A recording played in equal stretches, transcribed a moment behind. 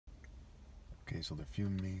Okay, so they're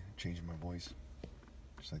filming me, changing my voice,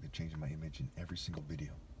 just like they're changing my image in every single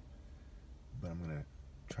video. But I'm going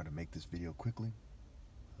to try to make this video quickly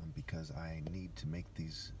because I need to make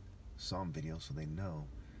these Psalm videos so they know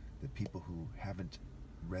that people who haven't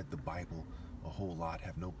read the Bible a whole lot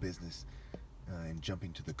have no business in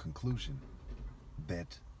jumping to the conclusion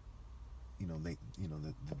that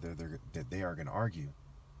that they are going to argue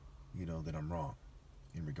that I'm wrong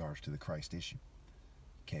in regards to the Christ issue.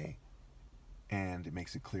 Okay, and it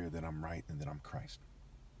makes it clear that I'm right and that I'm Christ.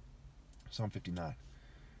 Psalm 59.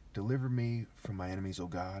 Deliver me from my enemies, O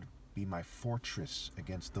God. Be my fortress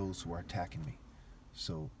against those who are attacking me.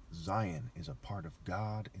 So Zion is a part of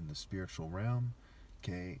God in the spiritual realm,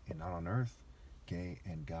 okay, and not on earth, okay,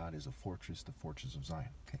 and God is a fortress, the fortress of Zion,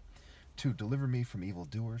 okay. 2. Deliver me from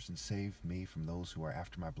evildoers and save me from those who are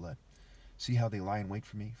after my blood. See how they lie in wait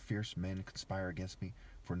for me. Fierce men conspire against me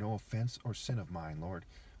for no offense or sin of mine, Lord.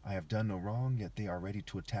 I have done no wrong, yet they are ready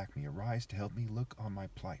to attack me. Arise to help me. Look on my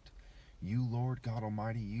plight. You, Lord God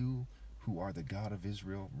Almighty, you who are the God of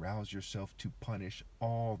Israel, rouse yourself to punish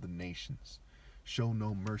all the nations. Show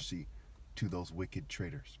no mercy to those wicked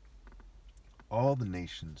traitors. All the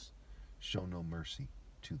nations show no mercy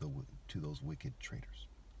to those wicked traitors.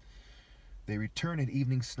 They return at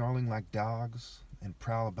evening snarling like dogs and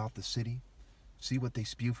prowl about the city. See what they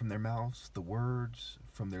spew from their mouths. The words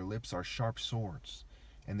from their lips are sharp swords.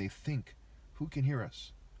 And they think, who can hear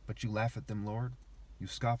us? But you laugh at them, Lord. You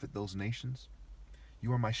scoff at those nations.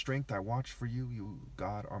 You are my strength, I watch for you. You,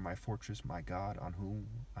 God, are my fortress, my God, on whom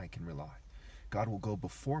I can rely. God will go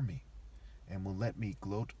before me and will let me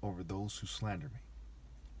gloat over those who slander me.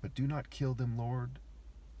 But do not kill them, Lord,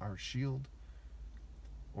 our shield,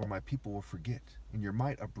 or my people will forget. In your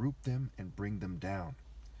might uproot them and bring them down.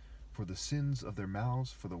 For the sins of their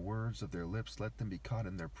mouths, for the words of their lips, let them be caught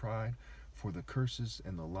in their pride. For the curses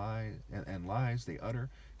and the lies they utter,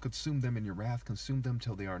 consume them in your wrath, consume them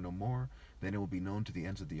till they are no more. Then it will be known to the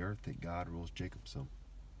ends of the earth that God rules Jacob. So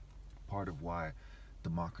part of why the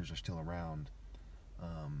mockers are still around,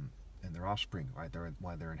 and their offspring, right?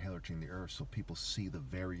 Why they're inheriting the earth, so people see the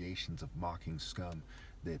variations of mocking scum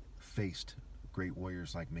that faced great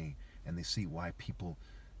warriors like me, and they see why people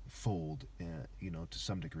fold, to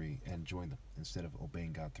some degree, and join them instead of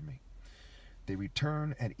obeying God through me. They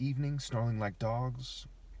return at evening, snarling like dogs,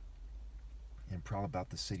 and prowl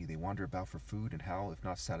about the city. They wander about for food and howl if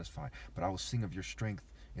not satisfied. But I will sing of your strength.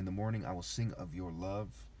 In the morning I will sing of your love.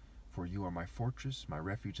 For you are my fortress, my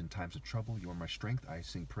refuge in times of trouble. You are my strength. I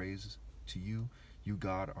sing praise to you. You,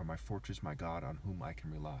 God, are my fortress, my God, on whom I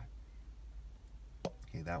can rely.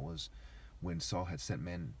 Okay, that was when Saul had sent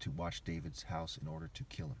men to watch David's house in order to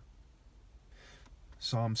kill him.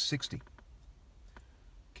 Psalm 60.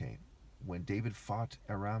 Okay, when David fought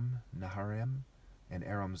Aram Naharaim and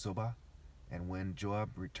Aram Zobah, and when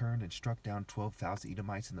Joab returned and struck down 12,000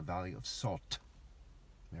 Edomites in the valley of Salt.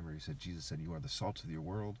 Remember, Jesus said, you are the salt of your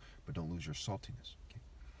world, but don't lose your saltiness. Okay?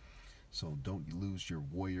 So don't lose your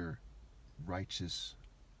warrior, righteous,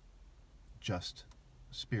 just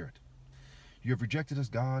spirit. You have rejected us,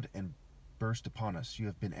 God, and burst upon us. You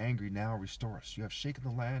have been angry, now restore us. You have shaken the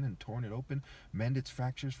land and torn it open. Mend its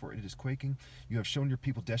fractures, for it is quaking. You have shown your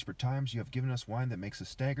people desperate times. You have given us wine that makes us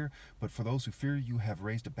stagger. But for those who fear you have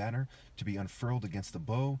raised a banner to be unfurled against the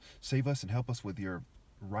bow. Save us and help us with your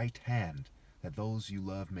right hand, that those you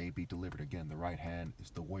love may be delivered. Again, the right hand is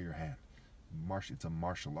the warrior hand. It's a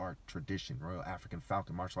martial art tradition. Royal African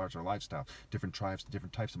Falcon martial arts are lifestyle. Different tribes,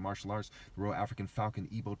 different types of martial arts. The Royal African Falcon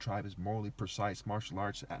Igbo tribe is morally precise martial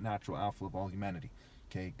arts, natural alpha of all humanity.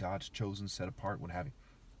 Okay, God's chosen, set apart, what have you.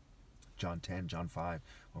 John 10, John 5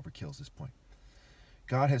 overkills this point.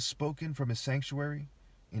 God has spoken from his sanctuary.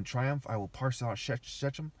 In triumph, I will parse out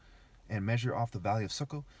Shechem and measure off the valley of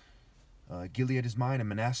Succoth. Gilead is mine and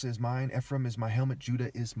Manasseh is mine. Ephraim is my helmet.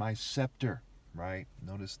 Judah is my scepter. Right?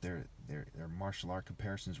 Notice their martial art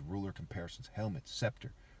comparisons, ruler comparisons, helmet,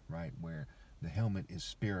 scepter, right? Where the helmet is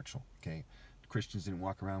spiritual, okay? Christians didn't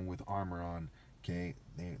walk around with armor on, okay?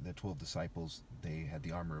 The 12 disciples, they had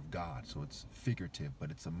the armor of God, so it's figurative, but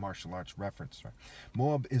it's a martial arts reference, right?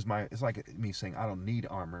 Moab is it's like me saying I don't need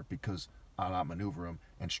armor because I'll outmaneuver them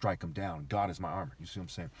and strike them down. God is my armor. You see what I'm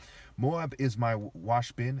saying? Moab is my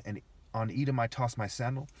wash bin, and on Edom I toss my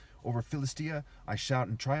sandal. Over Philistia I shout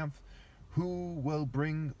in triumph. Who will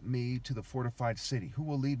bring me to the fortified city? Who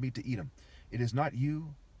will lead me to Edom? Is it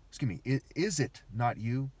not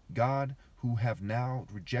you, God, who have now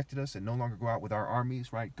rejected us and no longer go out with our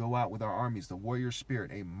armies, right? Go out with our armies, the warrior spirit,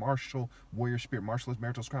 a martial warrior spirit, martial is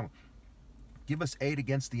marital scramble. Give us aid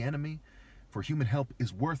against the enemy, for human help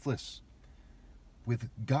is worthless. With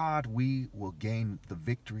God we will gain the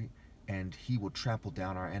victory, and he will trample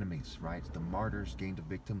down our enemies, right? The martyrs gained a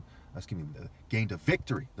gained a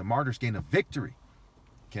victory. The martyrs gained a victory,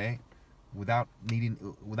 okay, without needing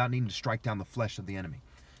to strike down the flesh of the enemy.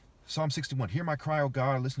 Psalm 61, hear my cry, O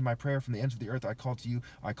God, listen to my prayer. From the ends of the earth I call to you.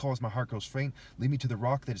 I call as my heart grows faint. Lead me to the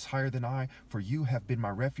rock that is higher than I, for you have been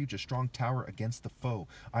my refuge, a strong tower against the foe.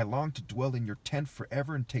 I long to dwell in your tent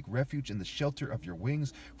forever and take refuge in the shelter of your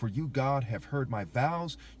wings. For you, God, have heard my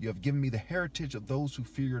vows. You have given me the heritage of those who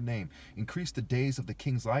fear your name. Increase the days of the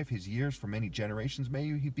king's life, his years for many generations.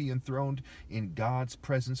 May he be enthroned in God's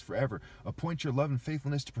presence forever. Appoint your love and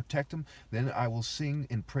faithfulness to protect him. Then I will sing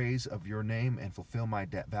in praise of your name and fulfill my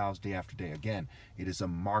vows day after day. Again, it is a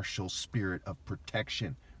martial spirit of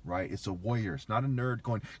protection, right? It's a warrior. It's not a nerd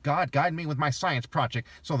going, God, guide me with my science project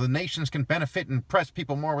so the nations can benefit and impress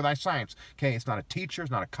people more with our science. Okay, it's not a teacher,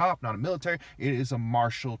 it's not a cop, not a military. It is a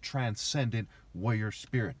martial, transcendent warrior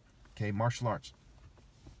spirit. Okay, martial arts.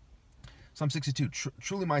 Psalm 62,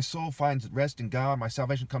 truly my soul finds rest in God. My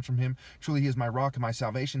salvation comes from him. Truly he is my rock and my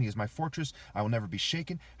salvation. He is my fortress. I will never be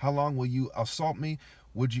shaken. How long will you assault me?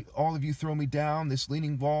 Would you, all of you, throw me down, this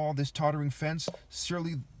leaning wall, this tottering fence?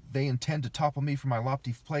 Surely they intend to topple me from my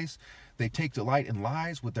lofty place. They take delight in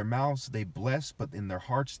lies. With their mouths they bless, but in their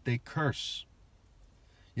hearts they curse.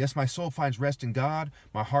 Yes, my soul finds rest in God.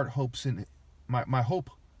 My heart hopes in my hope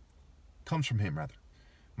comes from him, rather.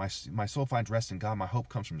 My soul finds rest in God. My hope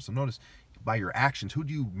comes from him. So notice, by your actions, who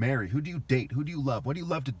do you marry? Who do you date? Who do you love? What do you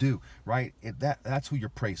love to do? Right? That's who you're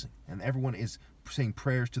praising. And everyone is saying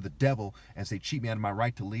prayers to the devil as they cheat me out of my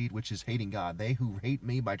right to lead, which is hating God. They who hate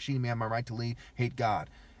me by cheating me out of my right to lead hate God.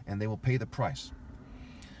 And they will pay the price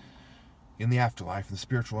in the afterlife, in the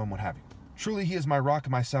spiritual realm, what have you. Truly he is my rock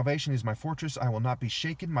and my salvation. He is my fortress. I will not be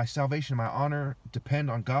shaken. My salvation and my honor depend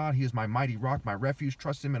on God. He is my mighty rock, my refuge.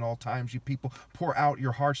 Trust him in all times, you people. Pour out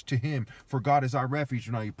your hearts to him, for God is our refuge.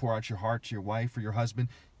 You know, you pour out your heart to your wife or your husband.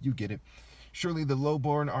 You get it. Surely the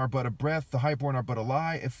lowborn are but a breath, the highborn are but a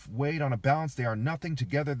lie. If weighed on a balance, they are nothing.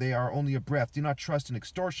 Together they are only a breath. Do not trust in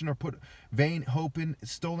extortion or put vain hope in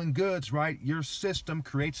stolen goods, right? Your system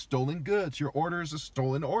creates stolen goods. Your order is a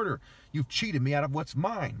stolen order. You've cheated me out of what's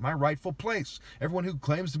mine, my rightful place. Everyone who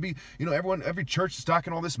claims to be, every church is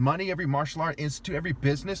stocking all this money, every martial art institute, every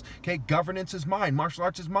business, okay, governance is mine, martial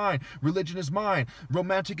arts is mine, religion is mine,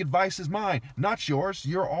 romantic advice is mine, not yours.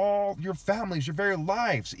 You're all, your families, your very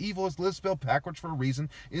lives. Evil is spelled backwards for a reason,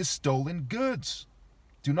 is stolen goods.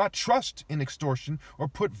 Do not trust in extortion or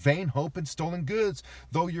put vain hope in stolen goods.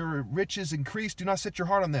 Though your riches increase, do not set your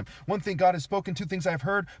heart on them. One thing God has spoken, two things I have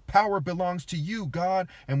heard. Power belongs to you, God,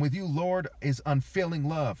 and with you, Lord, is unfailing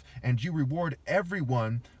love. And you reward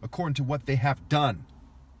everyone according to what they have done.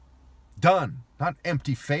 Done, not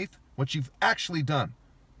empty faith, what you've actually done.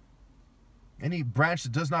 Any branch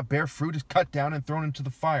that does not bear fruit is cut down and thrown into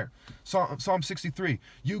the fire. Psalm 63,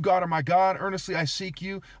 you, God, are my God. Earnestly I seek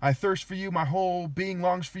you. I thirst for you. My whole being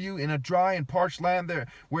longs for you in a dry and parched land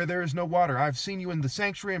where there is no water. I have seen you in the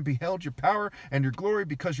sanctuary and beheld your power and your glory,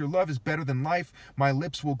 because your love is better than life. My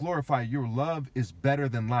lips will glorify you. Your love is better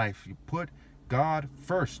than life. You put God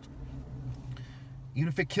first, even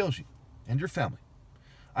if it kills you and your family.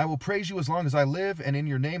 I will praise you as long as I live, and in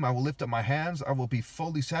your name I will lift up my hands. I will be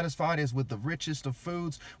fully satisfied as with the richest of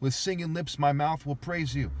foods. With singing lips my mouth will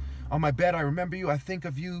praise you. On my bed I remember you. I think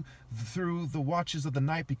of you through the watches of the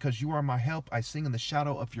night, because you are my help. I sing in the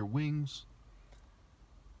shadow of your wings.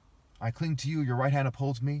 I cling to you. Your right hand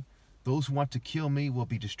upholds me. Those who want to kill me will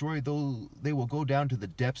be destroyed, though they will go down to the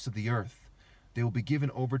depths of the earth. They will be given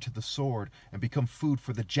over to the sword and become food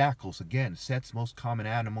for the jackals. Again, Set's most common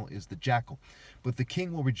animal is the jackal. But the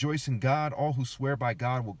king will rejoice in God. All who swear by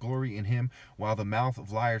God will glory in him, while the mouth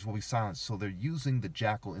of liars will be silenced. So they're using the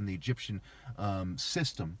jackal in the Egyptian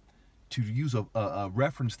system to use a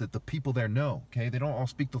reference that the people there know. Okay, they don't all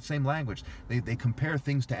speak the same language. They compare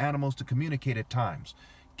things to animals to communicate at times.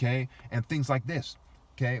 Okay, and things like this.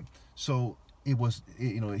 Okay, so it was,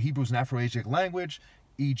 Hebrew is an Afro-Asiatic language.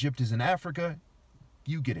 Egypt is in Africa.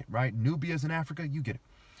 You get it, right? Nubia is in Africa. You get it.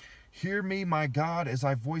 Hear me, my God, as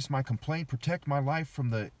I voice my complaint. Protect my life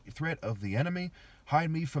from the threat of the enemy.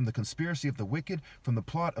 Hide me from the conspiracy of the wicked, from the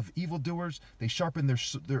plot of evildoers. They sharpen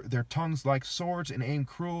their tongues like swords and aim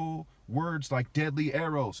cruel words like deadly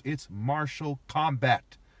arrows. It's martial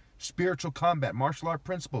combat. Spiritual combat, martial art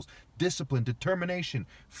principles, discipline, determination,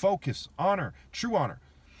 focus, honor, true honor.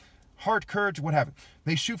 Heart, courage, what have you.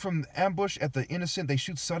 They shoot from ambush at the innocent. They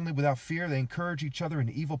shoot suddenly without fear. They encourage each other in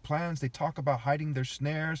evil plans. They talk about hiding their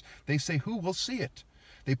snares. They say, who will see it?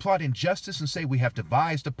 They plot injustice and say, we have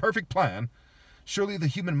devised a perfect plan. Surely the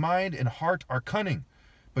human mind and heart are cunning,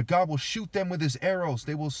 but God will shoot them with his arrows.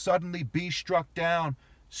 They will suddenly be struck down.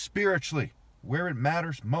 spiritually, where it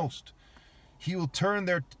matters most. He will turn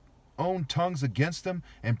their own tongues against them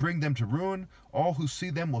and bring them to ruin. All who see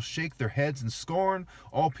them will shake their heads in scorn.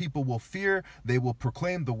 All people will fear. They will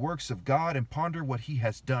proclaim the works of God and ponder what he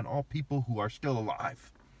has done. All people who are still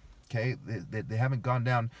alive. Okay, they haven't gone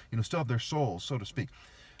down, still have their souls, so to speak.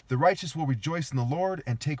 The righteous will rejoice in the Lord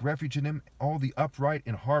and take refuge in him. All the upright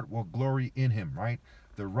in heart will glory in him, right?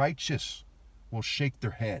 The righteous will shake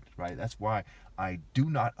their head, right? That's why I do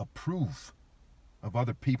not approve of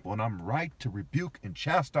other people, and I'm right to rebuke and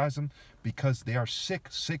chastise them, because they are sick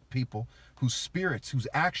people whose spirits, whose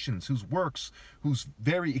actions, whose works, whose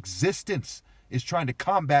very existence is trying to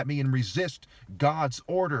combat me and resist God's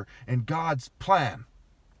order and God's plan.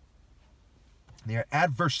 They are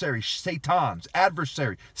adversaries, Satan.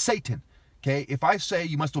 Okay, if I say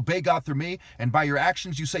you must obey God through me, and by your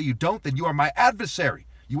actions you say you don't, then you are my adversary.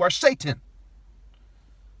 You are Satan.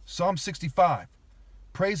 Psalm 65.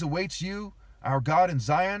 Praise awaits you, our God in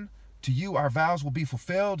Zion. To you our vows will be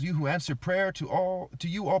fulfilled. You who answer prayer, to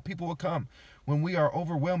you all people will come. When we are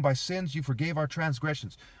overwhelmed by sins, you forgave our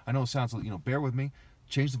transgressions. I know it sounds, bear with me.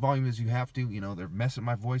 Change the volume as you have to. They're messing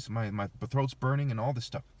my voice, my throat's burning and all this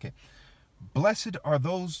stuff. Okay. Blessed are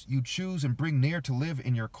those you choose and bring near to live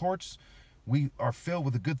in your courts. We are filled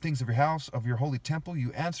with the good things of your house, of your holy temple.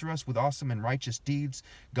 You answer us with awesome and righteous deeds.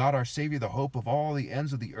 God, our Savior, the hope of all the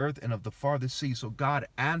ends of the earth and of the farthest sea. So God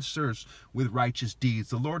answers with righteous deeds.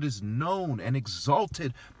 The Lord is known and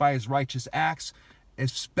exalted by his righteous acts,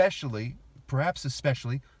 perhaps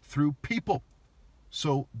especially through people.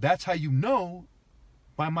 So that's how you know,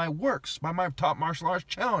 by my works, by my top martial arts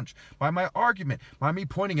challenge, by my argument, by me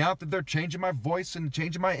pointing out that they're changing my voice and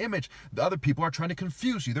changing my image. The other people are trying to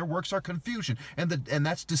confuse you. Their works are confusion, and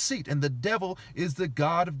that's deceit. And the devil is the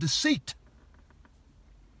god of deceit,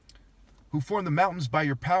 who formed the mountains by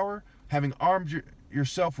your power, having armed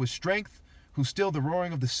yourself with strength, who still the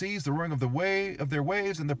roaring of the seas, the roaring of their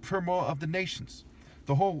waves, and the turmoil of the nations.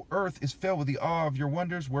 The whole earth is filled with the awe of your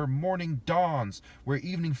wonders, where morning dawns, where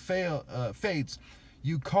evening fades.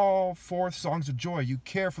 You call forth songs of joy. You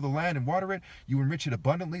care for the land and water it. You enrich it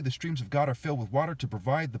abundantly. The streams of God are filled with water to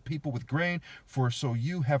provide the people with grain, for so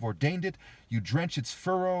you have ordained it. You drench its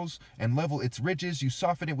furrows and level its ridges. You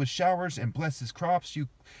soften it with showers and bless its crops. You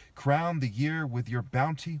crown the year with your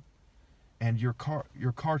bounty, and your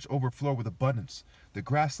carts overflow with abundance. The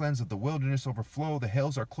grasslands of the wilderness overflow. The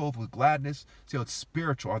hills are clothed with gladness. See how it's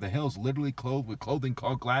spiritual. Are the hills literally clothed with clothing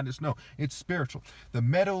called gladness? No, it's spiritual. The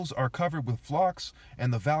meadows are covered with flocks,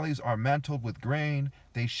 and the valleys are mantled with grain.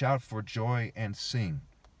 They shout for joy and sing.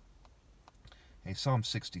 Hey, Psalm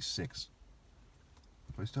 66.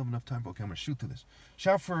 Do I still have enough time? Okay, I'm going to shoot through this.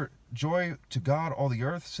 Shout for joy to God, all the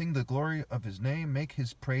earth. Sing the glory of his name. Make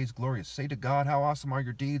his praise glorious. Say to God, how awesome are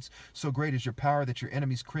your deeds. So great is your power that your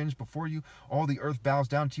enemies cringe before you. All the earth bows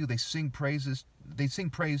down to you. They sing praise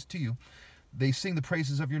to you. They sing the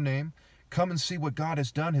praises of your name. Come and see what God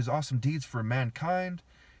has done, his awesome deeds for mankind.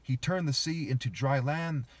 He turned the sea into dry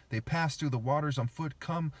land. They passed through the waters on foot.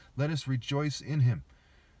 Come, let us rejoice in him.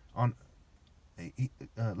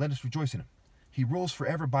 Let us rejoice in him. He rules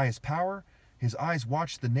forever by his power. His eyes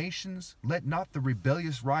watch the nations. Let not the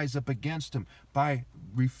rebellious rise up against him by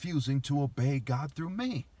refusing to obey God through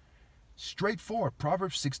me. Straightforward.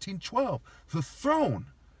 Proverbs 16:12. The throne,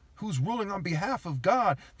 who's ruling on behalf of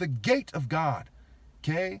God, the gate of God,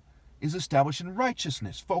 okay, is established in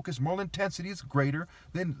righteousness. Focus, moral intensity is greater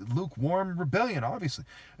than lukewarm rebellion, obviously.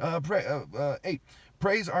 8.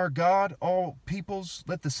 Praise our God, all peoples.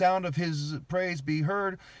 Let the sound of his praise be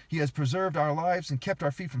heard. He has preserved our lives and kept our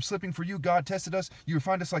feet from slipping. For you, God, tested us. You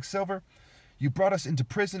refined us like silver. You brought us into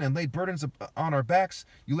prison and laid burdens on our backs.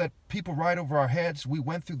 You let people ride over our heads. We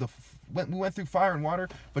went through fire and water,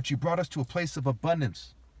 but you brought us to a place of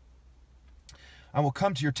abundance. I will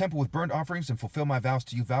come to your temple with burnt offerings and fulfill my vows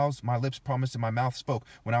to you. Vows my lips promised and my mouth spoke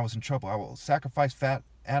when I was in trouble. I will sacrifice fat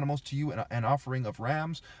animals to you, an offering of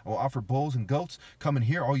rams. I will offer bulls and goats. Come and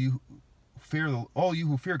hear, all you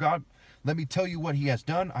who fear God. Let me tell you what he has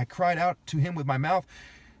done. I cried out to him with my mouth.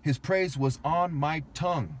 His praise was on my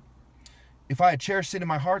tongue. If I had cherished sin in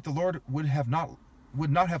my heart, the Lord would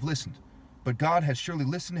not have listened. But God has surely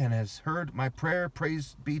listened and has heard my prayer.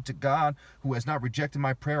 Praise be to God, who has not rejected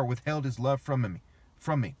my prayer or withheld his love from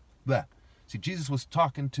me. Blah. See, Jesus was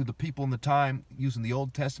talking to the people in the time using the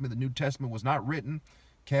Old Testament. The New Testament was not written,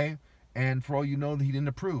 okay? And for all you know, he didn't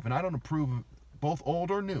approve. And I don't approve of both old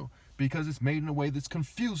or new, because it's made in a way that's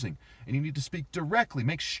confusing. And you need to speak directly.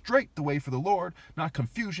 Make straight the way for the Lord, not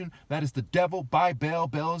confusion. That is the devil. By Baal.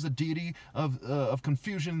 Baal is a deity of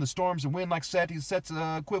confusion, the storms and wind, like Set. He's Set's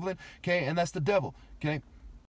equivalent, okay? And that's the devil, okay?